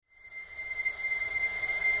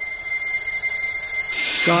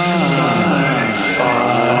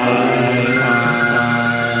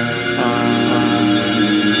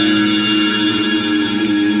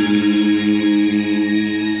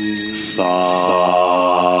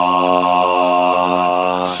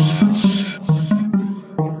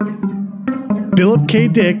Philip K.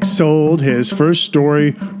 Dick sold his first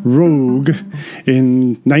story, Rogue,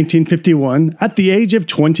 in 1951 at the age of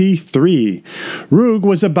 23. Rogue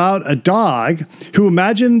was about a dog who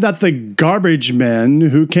imagined that the garbage men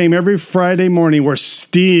who came every Friday morning were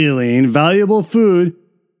stealing valuable food,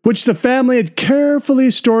 which the family had carefully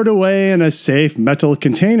stored away in a safe metal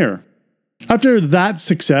container. After that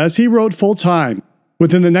success, he wrote full-time.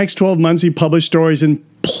 Within the next 12 months, he published stories in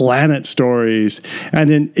Planet Stories and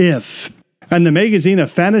in If, and the magazine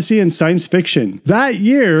of fantasy and science fiction. That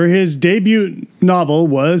year, his debut novel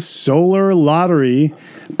was Solar Lottery,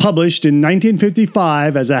 published in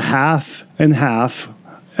 1955 as a half and half,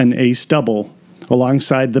 an ace double,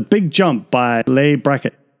 alongside The Big Jump by Leigh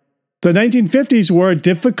Brackett. The 1950s were a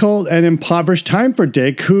difficult and impoverished time for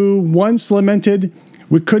Dick, who once lamented,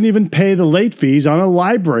 "We couldn't even pay the late fees on a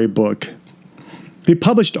library book." He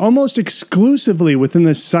published almost exclusively within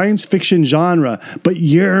the science fiction genre, but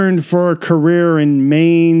yearned for a career in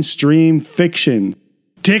mainstream fiction.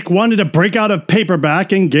 Dick wanted to break out of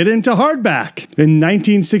paperback and get into hardback. In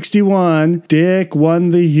 1961, Dick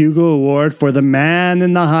won the Hugo Award for The Man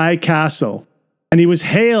in the High Castle, and he was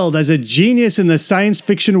hailed as a genius in the science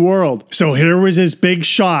fiction world. So here was his big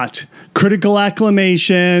shot. Critical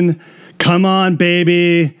acclamation. Come on,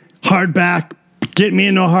 baby. Hardback. Get me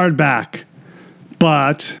into hardback.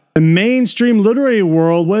 But the mainstream literary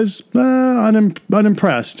world was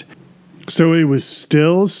unimpressed. So he was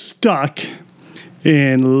still stuck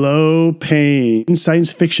in low-paying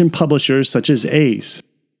science fiction publishers such as Ace.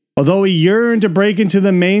 Although he yearned to break into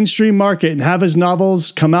the mainstream market and have his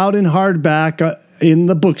novels come out in hardback in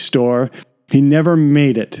the bookstore, he never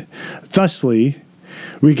made it. Thusly,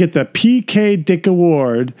 we get the P.K. Dick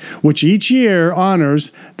Award, which each year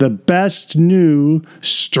honors the best new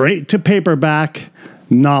straight-to-paperback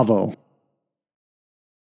novel.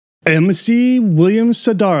 MC William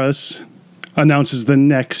Sedaris announces the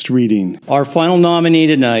next reading. Our final nominee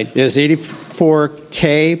tonight is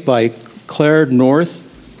 84K by Claire North,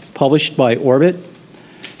 published by Orbit.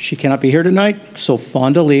 She cannot be here tonight, so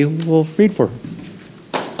Fonda Lee will read for her.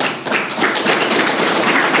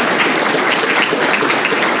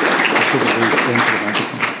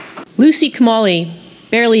 Lucy Kamali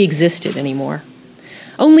barely existed anymore.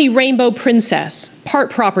 Only Rainbow Princess, part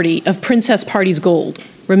property of Princess Party's Gold,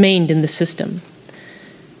 remained in the system.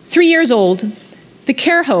 3 years old, the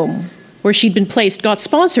care home where she'd been placed got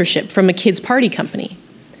sponsorship from a kids' party company.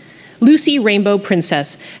 Lucy Rainbow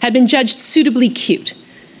Princess had been judged suitably cute,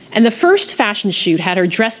 and the first fashion shoot had her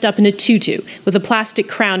dressed up in a tutu with a plastic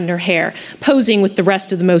crown in her hair, posing with the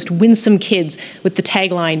rest of the most winsome kids with the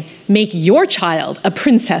tagline, "Make your child a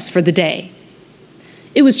princess for the day."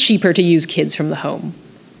 It was cheaper to use kids from the home.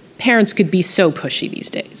 Parents could be so pushy these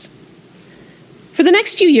days. For the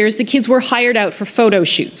next few years, the kids were hired out for photo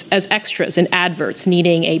shoots as extras in adverts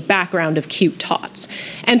needing a background of cute tots,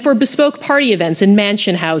 and for bespoke party events in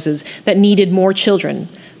mansion houses that needed more children,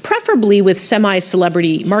 preferably with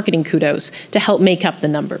semi-celebrity marketing kudos to help make up the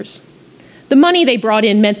numbers. The money they brought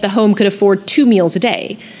in meant the home could afford 2 meals a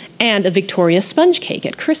day and a Victoria sponge cake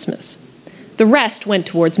at Christmas. The rest went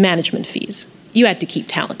towards management fees. You had to keep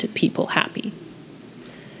talented people happy.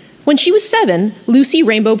 When she was 7, Lucy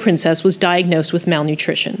Rainbow Princess was diagnosed with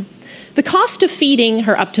malnutrition. The cost of feeding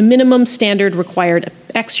her up to minimum standard required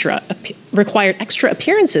extra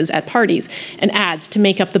appearances at parties and ads to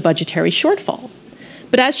make up the budgetary shortfall.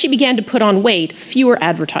 But as she began to put on weight, fewer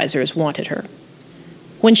advertisers wanted her.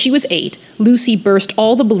 When she was 8, Lucy burst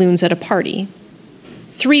all the balloons at a party.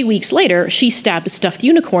 3 weeks later, she stabbed a stuffed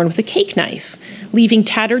unicorn with a cake knife, leaving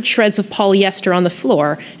tattered shreds of polyester on the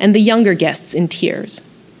floor and the younger guests in tears.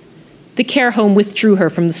 The care home withdrew her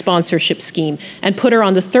from the sponsorship scheme and put her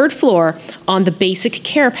on the 3rd floor on the basic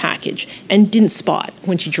care package and didn't spot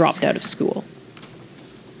when she dropped out of school.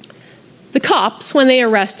 The cops, when they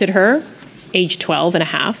arrested her, age 12 and a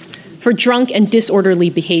half, for drunk and disorderly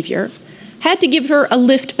behavior, had to give her a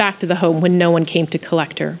lift back to the home when no one came to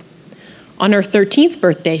collect her. On her 13th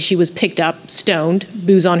birthday, she was picked up, stoned,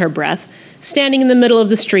 booze on her breath, standing in the middle of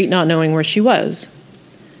the street not knowing where she was.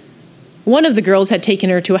 One of the girls had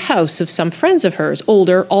taken her to a house of some friends of hers,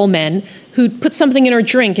 older, all men, who'd put something in her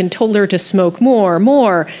drink and told her to smoke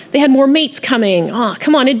more. They had more mates coming.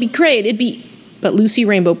 Come on, it'd be great, But Lucy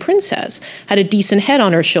Rainbow Princess had a decent head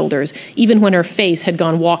on her shoulders, even when her face had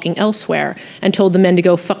gone walking elsewhere, and told the men to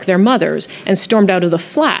go fuck their mothers, and stormed out of the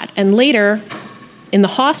flat, and later in the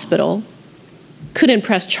hospital, couldn't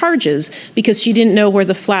press charges because she didn't know where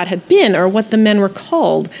the flat had been or what the men were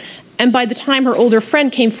called. And by the time her older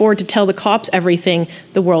friend came forward to tell the cops everything,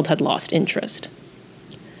 the world had lost interest.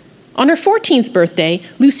 On her 14th birthday,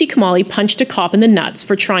 Lucy Kamali punched a cop in the nuts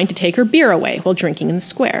for trying to take her beer away while drinking in the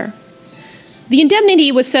square. The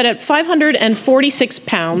indemnity was set at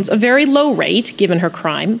 £546, a very low rate given her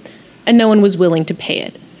crime, and no one was willing to pay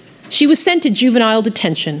it. She was sent to juvenile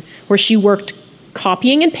detention, where she worked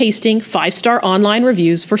copying and pasting 5-star online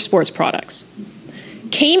reviews for sports products.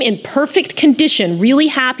 Came in perfect condition, really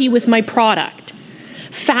happy with my product.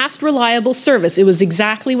 Fast, reliable service, it was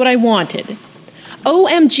exactly what I wanted.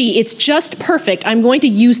 OMG, it's just perfect, I'm going to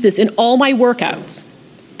use this in all my workouts.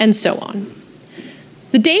 And so on.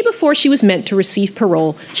 The day before she was meant to receive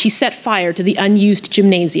parole, she set fire to the unused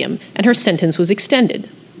gymnasium, and her sentence was extended.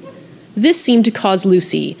 This seemed to cause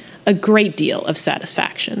Lucy a great deal of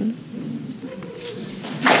satisfaction.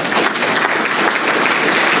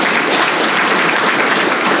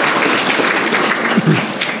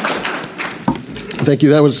 Thank you.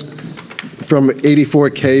 That was from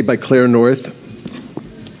 84K by Claire North.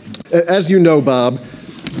 As you know, Bob,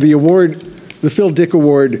 the award, the Phil Dick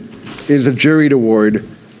Award, is a juried award,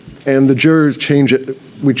 and the jurors change it.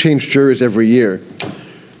 We change jurors every year.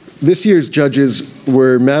 This year's judges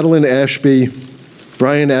were Madeline Ashby,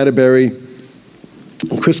 Brian Atterbury,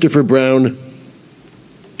 Christopher Brown,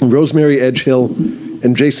 Rosemary Edgehill,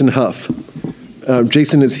 and Jason Huff.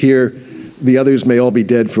 Jason is here. The others may all be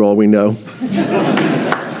dead for all we know.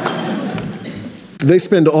 They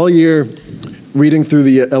spend all year reading through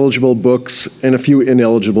the eligible books and a few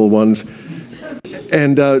ineligible ones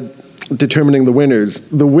and determining the winners.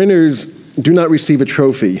 The winners do not receive a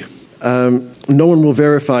trophy. No one will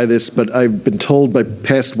verify this, but I've been told by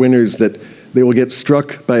past winners that they will get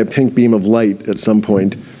struck by a pink beam of light at some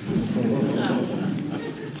point.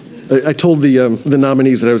 I told the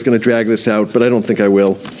nominees that I was going to drag this out, but I don't think I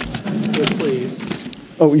will. Please.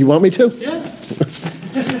 Oh, you want me to? Yeah.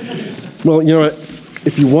 Well, you know what?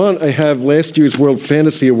 If you want, I have last year's World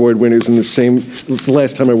Fantasy Award winners in the same. It's the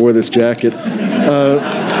last time I wore this jacket.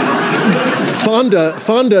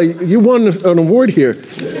 Fonda, you won an award here.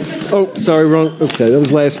 Oh, sorry, wrong. Okay, that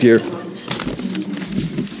was last year.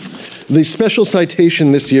 The special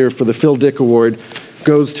citation this year for the Phil Dick Award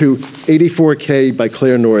goes to 84K by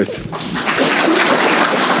Claire North.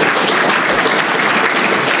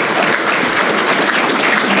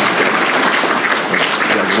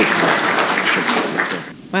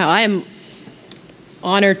 Wow, I am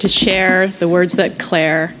honored to share the words that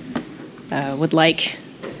Claire would like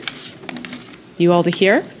you all to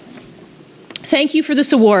hear. Thank you for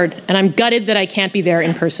this award, and I'm gutted that I can't be there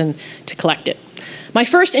in person to collect it. My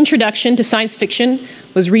first introduction to science fiction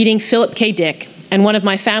was reading Philip K. Dick, and one of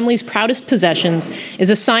my family's proudest possessions is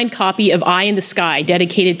a signed copy of Eye in the Sky,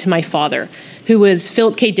 dedicated to my father, who was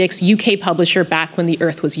Philip K. Dick's UK publisher back when the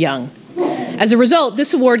Earth was young. As a result,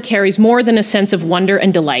 this award carries more than a sense of wonder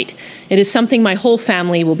and delight. It is something my whole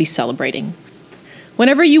family will be celebrating.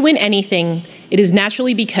 Whenever you win anything, it is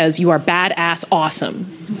naturally because you are badass awesome.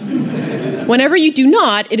 Whenever you do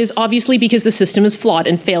not, it is obviously because the system is flawed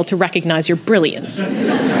and failed to recognize your brilliance.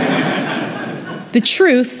 The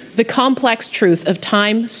truth, the complex truth of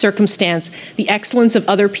time, circumstance, the excellence of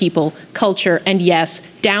other people, culture, and yes,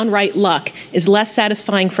 downright luck is less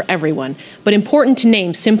satisfying for everyone, but important to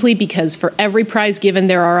name simply because for every prize given,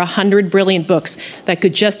 there are 100 brilliant books that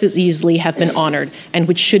could just as easily have been honored and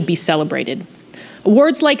which should be celebrated.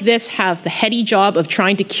 Awards like this have the heady job of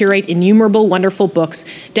trying to curate innumerable wonderful books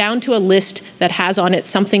down to a list that has on it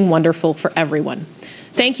something wonderful for everyone.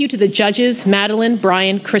 Thank you to the judges, Madeline,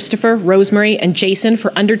 Brian, Christopher, Rosemary, and Jason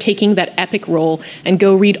for undertaking that epic role, and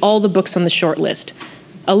go read all the books on the short list.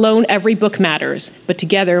 Alone, every book matters, but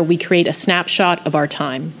together we create a snapshot of our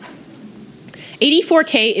time.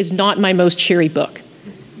 84K is not my most cheery book.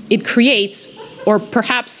 It creates, or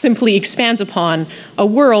perhaps simply expands upon, a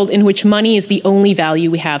world in which money is the only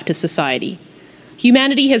value we have to society.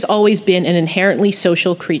 Humanity has always been an inherently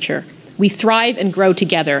social creature. We thrive and grow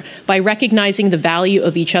together by recognizing the value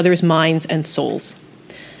of each other's minds and souls.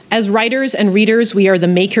 As writers and readers, we are the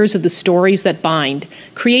makers of the stories that bind,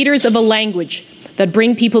 creators of a language that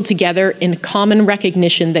bring people together in common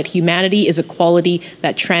recognition that humanity is a quality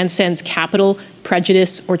that transcends capital,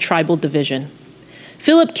 prejudice, or tribal division.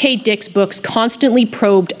 Philip K. Dick's books constantly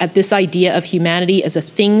probed at this idea of humanity as a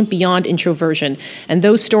thing beyond introversion, and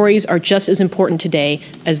those stories are just as important today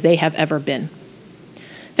as they have ever been.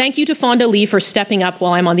 Thank you to Fonda Lee for stepping up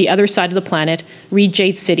while I'm on the other side of the planet, read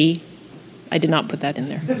Jade City, I did not put that in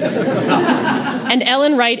there. And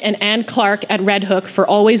Ellen Wright and Anne Clark at Red Hook for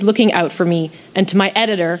always looking out for me, and to my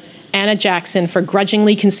editor, Anna Jackson, for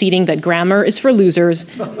grudgingly conceding that grammar is for losers,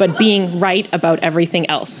 but being right about everything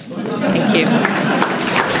else. Thank you.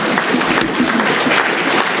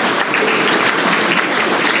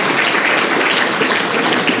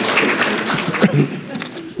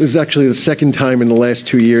 This is actually the second time in the last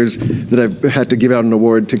 2 years that I've had to give out an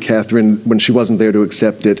award to Catherine when she wasn't there to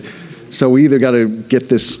accept it. So we either got to get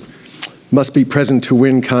this must be present to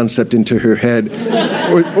win concept into her head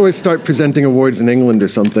or start presenting awards in England or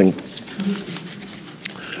something.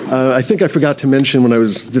 I think I forgot to mention when I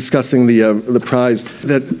was discussing the prize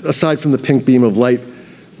that aside from the pink beam of light,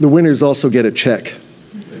 the winners also get a check.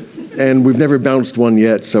 And we've never bounced one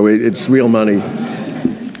yet, so it's real money.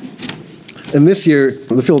 And this year,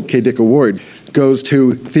 the Philip K. Dick Award goes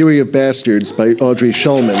to Theory of Bastards by Audrey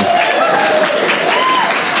Schulman.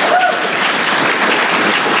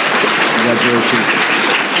 Congratulations.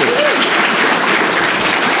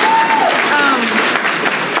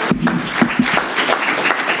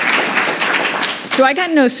 So I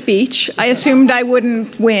got no speech. I assumed I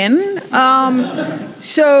wouldn't win.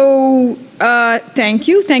 Thank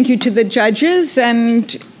you. Thank you to the judges and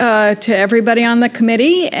to everybody on the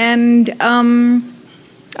committee. And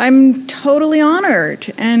I'm totally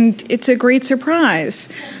honored, and it's a great surprise.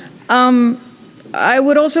 I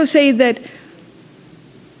would also say that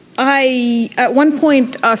I, at one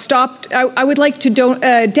point, stopped. I would like to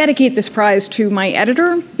dedicate this prize to my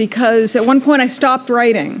editor, because at one point I stopped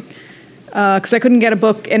writing because I couldn't get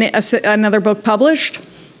another book published.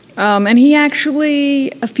 And he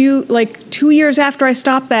actually, 2 years after I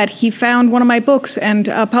stopped that, he found one of my books and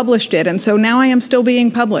published it. And so now I am still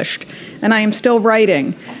being published, and I am still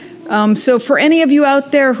writing. So for any of you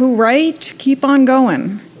out there who write, keep on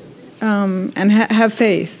going, and have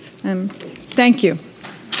faith. And thank you.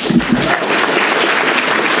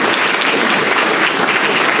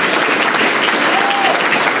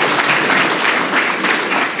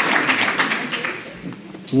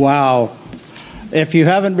 Wow. If you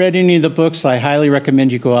haven't read any of the books, I highly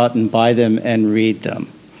recommend you go out and buy them and read them.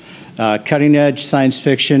 Cutting edge science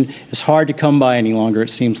fiction is hard to come by any longer, it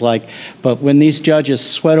seems like. But when these judges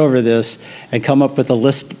sweat over this and come up with a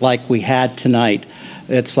list like we had tonight,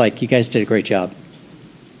 it's like you guys did a great job.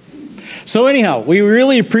 So anyhow, we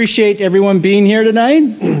really appreciate everyone being here tonight.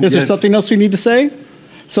 Is there something else we need to say?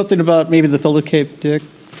 Something about maybe the Philip K. Dick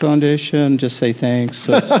Foundation? Just say thanks,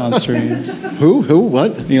 sponsoring. Who?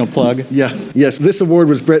 What? Plug. Yeah. Yes, this award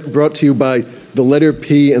was brought to you by the letter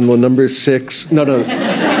P and the number 6. No.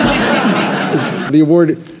 The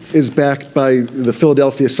award is backed by the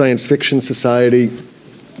Philadelphia Science Fiction Society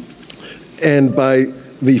and by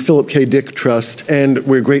the Philip K. Dick Trust, and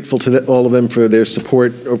we're grateful to all of them for their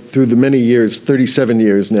support through the many years, 37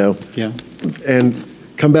 years now. Yeah. And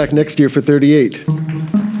come back next year for 38.